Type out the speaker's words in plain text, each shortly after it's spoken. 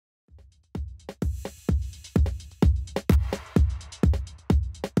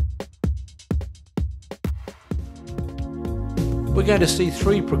We're going to see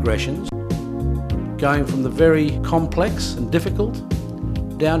 3 progressions, going from the very complex and difficult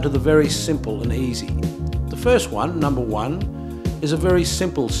down to the very simple and easy. The first one, number 1, is a very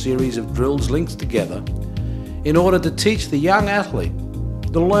simple series of drills linked together in order to teach the young athlete,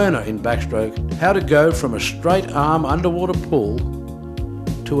 the learner in backstroke, how to go from a straight arm underwater pull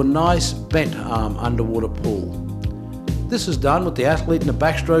to a nice bent arm underwater pull. This is done with the athlete in a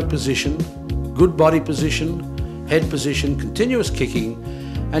backstroke position, good body position, head position, continuous kicking,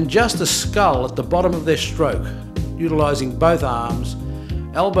 and just a skull at the bottom of their stroke, utilising both arms,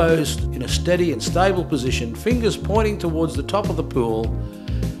 elbows in a steady and stable position, fingers pointing towards the top of the pool,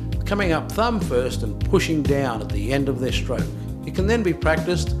 coming up thumb first and pushing down at the end of their stroke. It can then be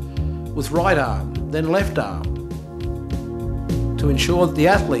practiced with right arm, then left arm, to ensure that the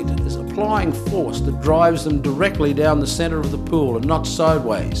athlete is applying force that drives them directly down the centre of the pool and not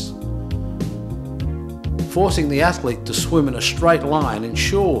sideways. Forcing the athlete to swim in a straight line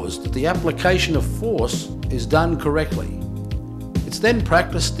ensures that the application of force is done correctly. It's then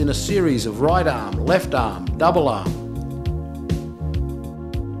practiced in a series of right arm, left arm, double arm.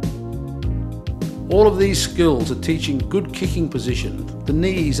 All of these skills are teaching good kicking position, the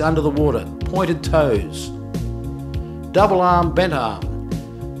knees under the water, pointed toes, double arm, bent arm,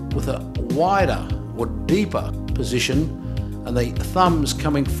 with a wider or deeper position, and the thumbs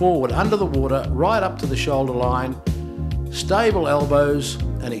coming forward under the water right up to the shoulder line, stable elbows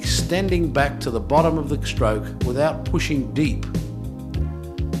and extending back to the bottom of the stroke without pushing deep.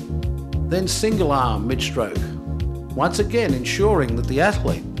 Then single arm mid-stroke, once again ensuring that the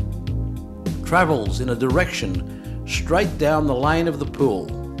athlete travels in a direction straight down the lane of the pool.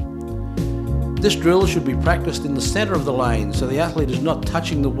 This drill should be practiced in the centre of the lane so the athlete is not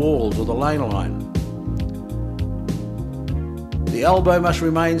touching the walls or the lane line. The elbow must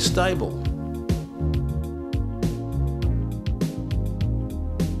remain stable.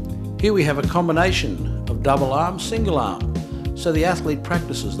 Here we have a combination of double arm, single arm. So the athlete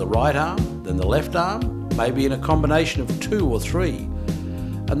practices the right arm, then the left arm, maybe in a combination of 2 or 3,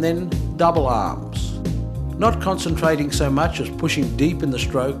 and then double arms. Not concentrating so much as pushing deep in the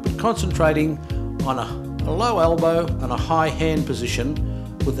stroke, but concentrating on a low elbow and a high hand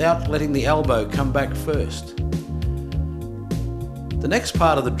position without letting the elbow come back first. The next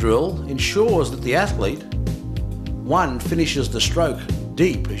part of the drill ensures that the athlete, 1, finishes the stroke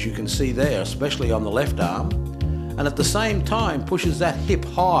deep, as you can see there, especially on the left arm, and at the same time pushes that hip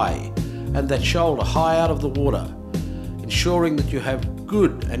high and that shoulder high out of the water, ensuring that you have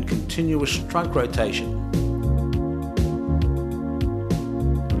good and continuous trunk rotation.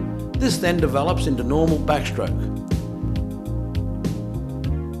 This then develops into normal backstroke.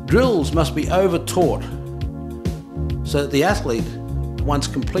 Drills must be over-taught so that the athlete, once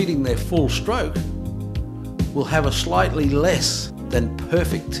completing their full stroke, will have a slightly less than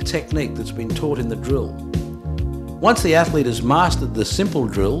perfect technique that's been taught in the drill. Once the athlete has mastered the simple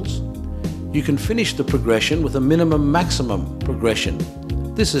drills, you can finish the progression with a minimum-maximum progression.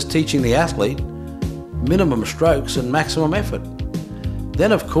 This is teaching the athlete minimum strokes and maximum effort.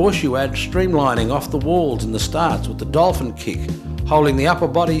 Then of course you add streamlining off the walls in the starts with the dolphin kick, holding the upper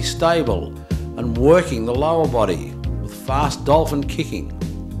body stable and working the lower body with fast dolphin kicking.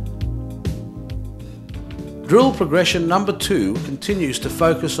 Drill progression number 2 continues to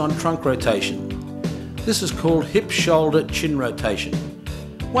focus on trunk rotation. This is called hip, shoulder, chin rotation.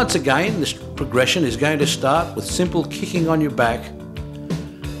 Once again, this progression is going to start with simple kicking on your back,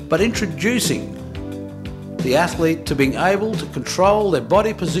 but introducing the athlete to being able to control their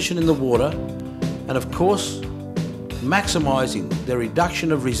body position in the water and of course maximising their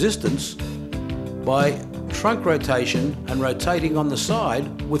reduction of resistance by trunk rotation and rotating on the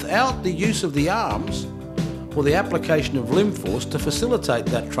side without the use of the arms or the application of limb force to facilitate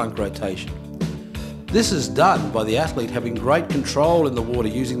that trunk rotation. This is done by the athlete having great control in the water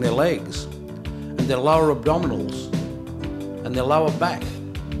using their legs and their lower abdominals and their lower back.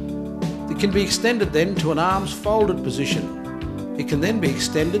 It can be extended then to an arms folded position. It can then be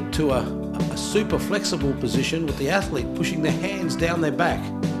extended to a super flexible position with the athlete pushing their hands down their back,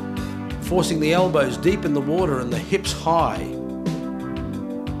 forcing the elbows deep in the water and the hips high.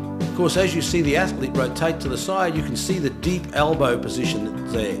 Of course, as you see the athlete rotate to the side, you can see the deep elbow position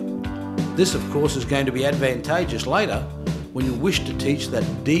that's there. This, of course, is going to be advantageous later when you wish to teach that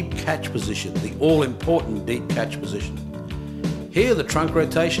deep catch position, the all-important deep catch position. Here the trunk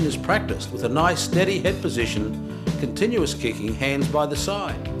rotation is practiced with a nice steady head position, continuous kicking, hands by the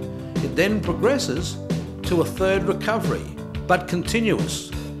side. It then progresses to a third recovery, but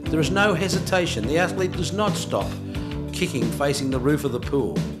continuous. There is no hesitation. The athlete does not stop kicking facing the roof of the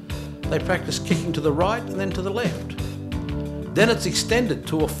pool. They practice kicking to the right and then to the left. Then it's extended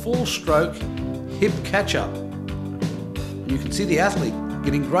to a full stroke hip catch-up. You can see the athlete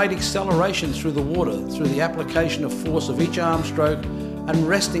getting great acceleration through the water through the application of force of each arm stroke and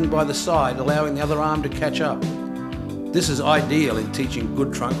resting by the side, allowing the other arm to catch up. This is ideal in teaching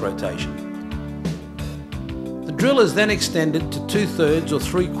good trunk rotation. The drill is then extended to 2/3 or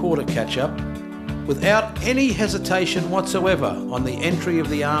 3/4 catch-up without any hesitation whatsoever on the entry of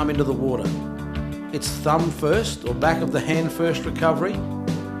the arm into the water. It's thumb first or back of the hand first recovery,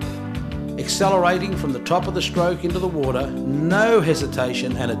 accelerating from the top of the stroke into the water, no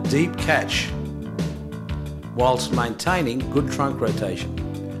hesitation and a deep catch, whilst maintaining good trunk rotation.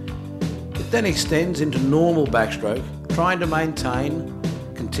 It then extends into normal backstroke, trying to maintain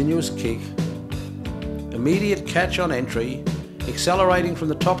continuous kick, immediate catch on entry, accelerating from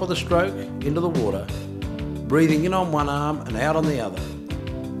the top of the stroke into the water, breathing in on one arm and out on the other.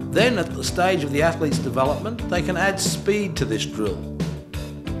 Then at the stage of the athlete's development, they can add speed to this drill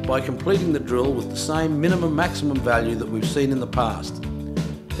by completing the drill with the same minimum maximum value that we've seen in the past.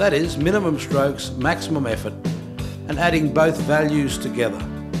 That is, minimum strokes, maximum effort, and adding both values together.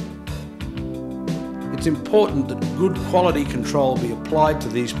 It's important that good quality control be applied to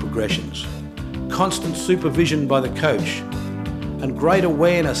these progressions, constant supervision by the coach, and great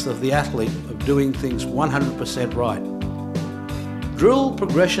awareness of the athlete of doing things 100% right. Drill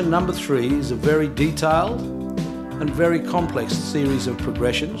progression number 3 is a very detailed and very complex series of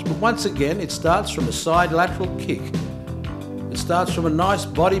progressions, but once again it starts from a side lateral kick. It starts from a nice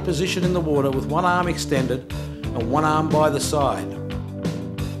body position in the water with one arm extended and one arm by the side.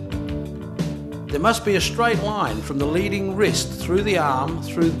 There must be a straight line from the leading wrist through the arm,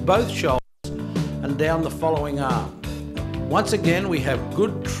 through both shoulders and down the following arm. Once again we have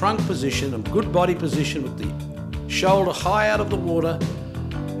good trunk position and good body position with the shoulder high out of the water,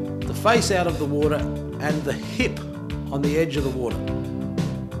 the face out of the water and the hip on the edge of the water.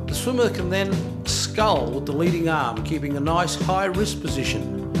 The swimmer can then scull with the leading arm, keeping a nice high wrist position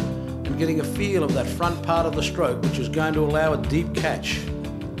and getting a feel of that front part of the stroke, which is going to allow a deep catch.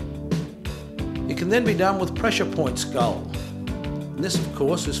 It can then be done with pressure point scull. And this of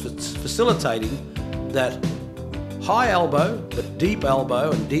course is facilitating that high elbow but deep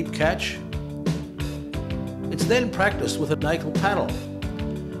elbow and deep catch. It's then practiced with a naked paddle.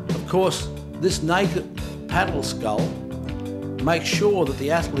 Of course, this naked paddle scull makes sure that the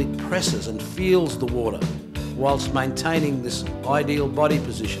athlete presses and feels the water whilst maintaining this ideal body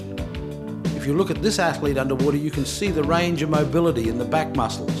position. If you look at this athlete underwater, you can see the range of mobility in the back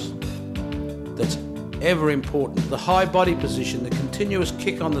muscles. That's ever important. The high body position, the continuous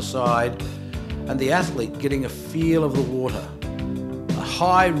kick on the side, and the athlete getting a feel of the water. A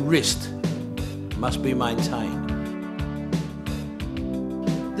high wrist must be maintained.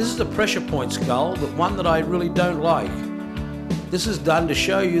 This is a pressure point scull, but one that I really don't like. This is done to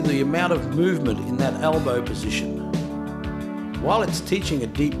show you the amount of movement in that elbow position. While it's teaching a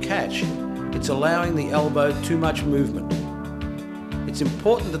deep catch, it's allowing the elbow too much movement. It's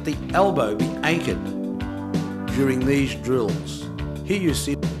important that the elbow be anchored during these drills. Here you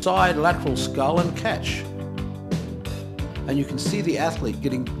see side lateral scull and catch. And you can see the athlete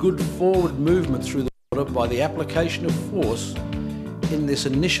getting good forward movement through the water by the application of force in this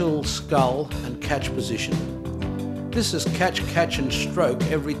initial scull and catch position. This is catch, catch and stroke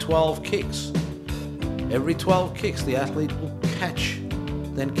every 12 kicks. Every 12 kicks the athlete will catch,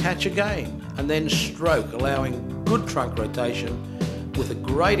 then catch again, and then stroke, allowing good trunk rotation with a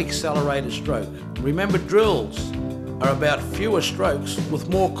great accelerated stroke. Remember, drills are about fewer strokes with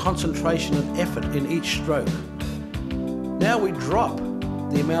more concentration and effort in each stroke. Now we drop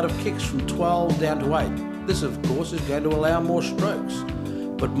the amount of kicks from 12 down to 8. This of course is going to allow more strokes,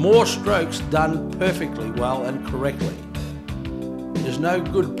 but more strokes done perfectly well and correctly. It is no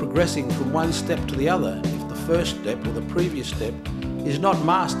good progressing from one step to the other if the first step or the previous step is not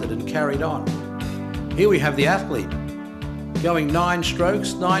mastered and carried on. Here we have the athlete going 9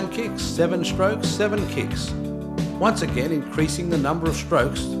 strokes, 9 kicks, 7 strokes, 7 kicks. Once again increasing the number of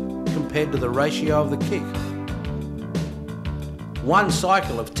strokes compared to the ratio of the kick. One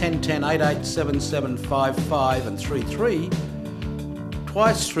cycle of 10, 10, 8, 8, 7, 7, 5, 5 and 3, 3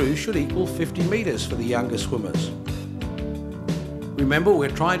 twice through should equal 50 metres for the younger swimmers. Remember, we're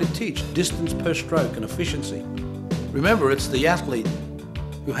trying to teach distance per stroke and efficiency. Remember, it's the athlete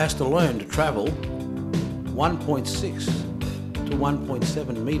who has to learn to travel 1.6 to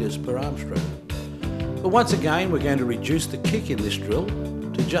 1.7 metres per arm stroke. But once again, we're going to reduce the kick in this drill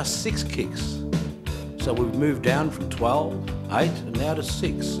to just 6 kicks. So we've moved down from 12, 8 and now to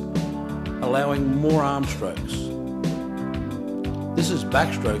 6, allowing more arm strokes. This is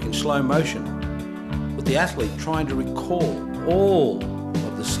backstroke in slow motion, with the athlete trying to recall all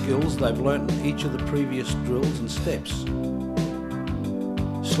of the skills they've learnt in each of the previous drills and steps.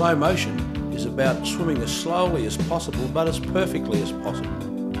 Slow motion is about swimming as slowly as possible but as perfectly as possible.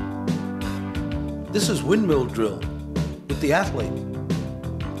 This is windmill drill with the athlete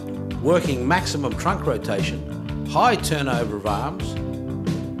working maximum trunk rotation, high turnover of arms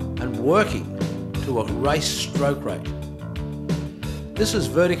and working to a race stroke rate. This is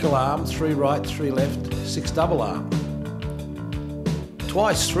vertical arm, 3 right, 3 left, 6 double arm.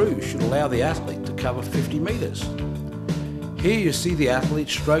 Twice through should allow the athlete to cover 50 metres. Here you see the athlete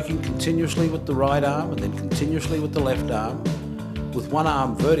stroking continuously with the right arm and then continuously with the left arm, with one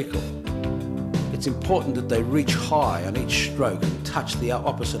arm vertical. It's important that they reach high on each stroke and touch the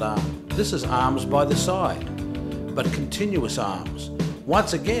opposite arm. This is arms by the side, but continuous arms.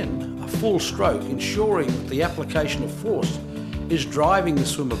 Once again, a full stroke, ensuring that the application of force is driving the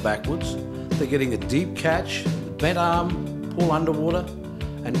swimmer backwards. They're getting a deep catch, the bent arm, pull underwater,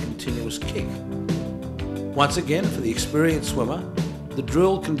 and continuous kick. Once again, for the experienced swimmer, the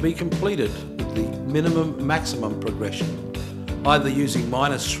drill can be completed with the minimum maximum progression, either using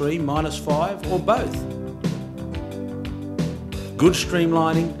 -3, -5, or both. Good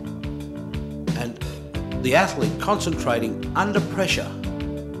streamlining and the athlete concentrating under pressure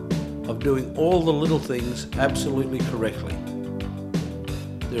of doing all the little things absolutely correctly.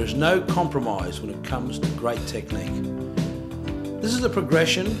 There is no compromise when it comes to great technique. This is a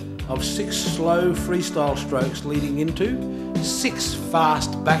progression of 6 slow freestyle strokes leading into 6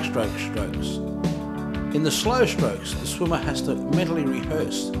 fast backstroke strokes. In the slow strokes, the swimmer has to mentally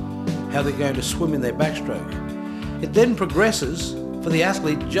rehearse how they're going to swim in their backstroke. It then progresses for the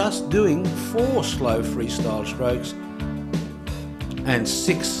athlete just doing 4 slow freestyle strokes and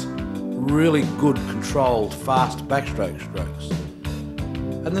 6 really good controlled fast backstroke strokes.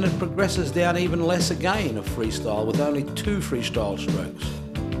 And then it progresses down even less again of freestyle with only 2 freestyle strokes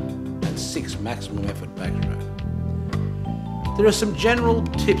and 6 maximum effort backstroke. There are some general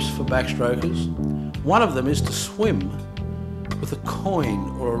tips for backstrokers. One of them is to swim with a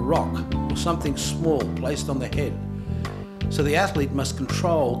coin or a rock or something small placed on the head. So the athlete must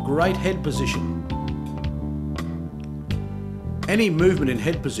control great head position. Any movement in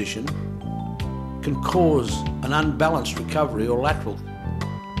head position can cause an unbalanced recovery or lateral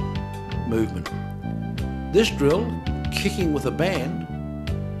movement. This drill, kicking with a band,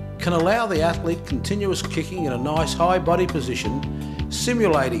 can allow the athlete continuous kicking in a nice high body position,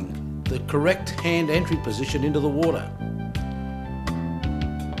 simulating the correct hand entry position into the water.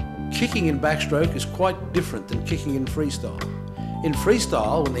 Kicking in backstroke is quite different than kicking in freestyle. In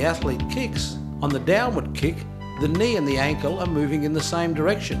freestyle, when the athlete kicks, on the downward kick, the knee and the ankle are moving in the same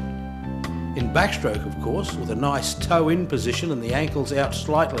direction. In backstroke, of course, with a nice toe-in position and the ankles out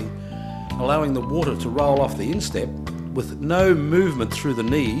slightly, allowing the water to roll off the instep, with no movement through the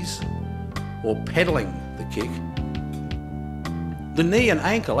knees or pedaling the kick, the knee and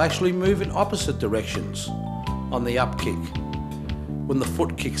ankle actually move in opposite directions on the up kick. When the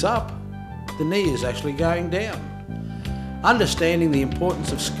foot kicks up, the knee is actually going down. Understanding the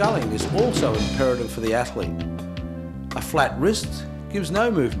importance of sculling is also imperative for the athlete. A flat wrist gives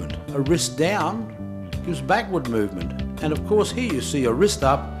no movement. A wrist down gives backward movement. And of course here you see a wrist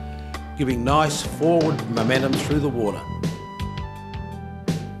up giving nice forward momentum through the water.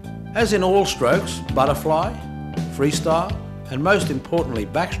 As in all strokes, butterfly, freestyle, and most importantly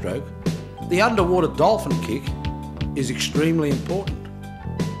backstroke, the underwater dolphin kick is extremely important.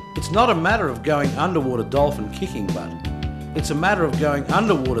 It's not a matter of going underwater dolphin kicking, but it's a matter of going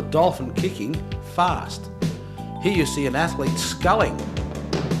underwater dolphin kicking fast. Here you see an athlete sculling,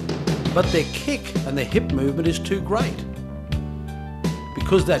 but their kick and their hip movement is too great.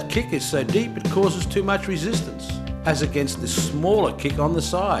 Because that kick is so deep, it causes too much resistance, as against this smaller kick on the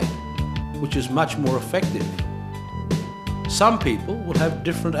side, which is much more effective. Some people will have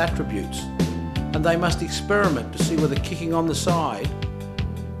different attributes, and they must experiment to see whether kicking on the side,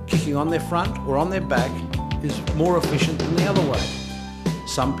 kicking on their front or on their back is more efficient than the other way.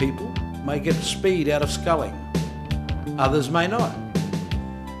 Some people may get speed out of sculling, others may not.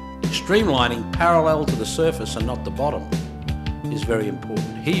 Streamlining parallel to the surface and not the bottom is very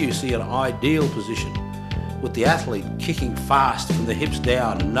important. Here you see an ideal position with the athlete kicking fast from the hips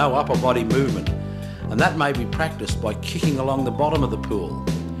down and no upper body movement, and that may be practiced by kicking along the bottom of the pool.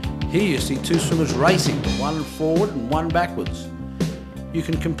 Here you see 2 swimmers racing, one forward and one backwards. You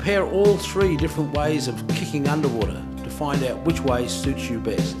can compare all 3 different ways of kicking underwater to find out which way suits you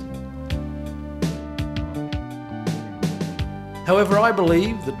best. However, I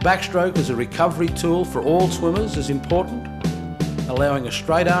believe that backstroke as a recovery tool for all swimmers is important, allowing a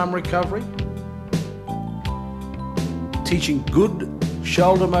straight arm recovery, teaching good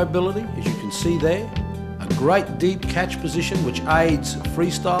shoulder mobility, as you can see there, a great deep catch position which aids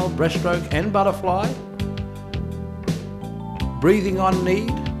freestyle, breaststroke and butterfly, breathing on need.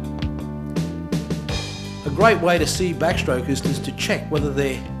 A great way to see backstrokers is to check whether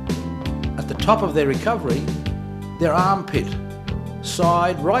they're at the top of their recovery, their armpit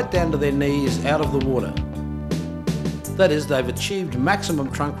side right down to their knee is out of the water. That is, they've achieved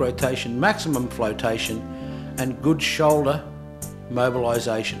maximum trunk rotation, maximum flotation and good shoulder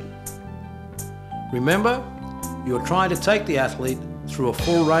mobilisation. Remember, you're trying to take the athlete through a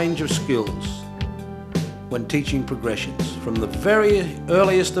full range of skills when teaching progressions, from the very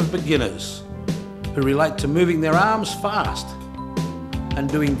earliest of beginners who relate to moving their arms fast and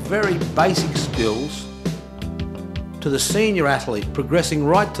doing very basic skills, to the senior athlete progressing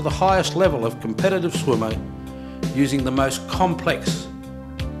right to the highest level of competitive swimmer using the most complex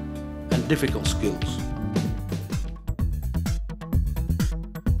and difficult skills.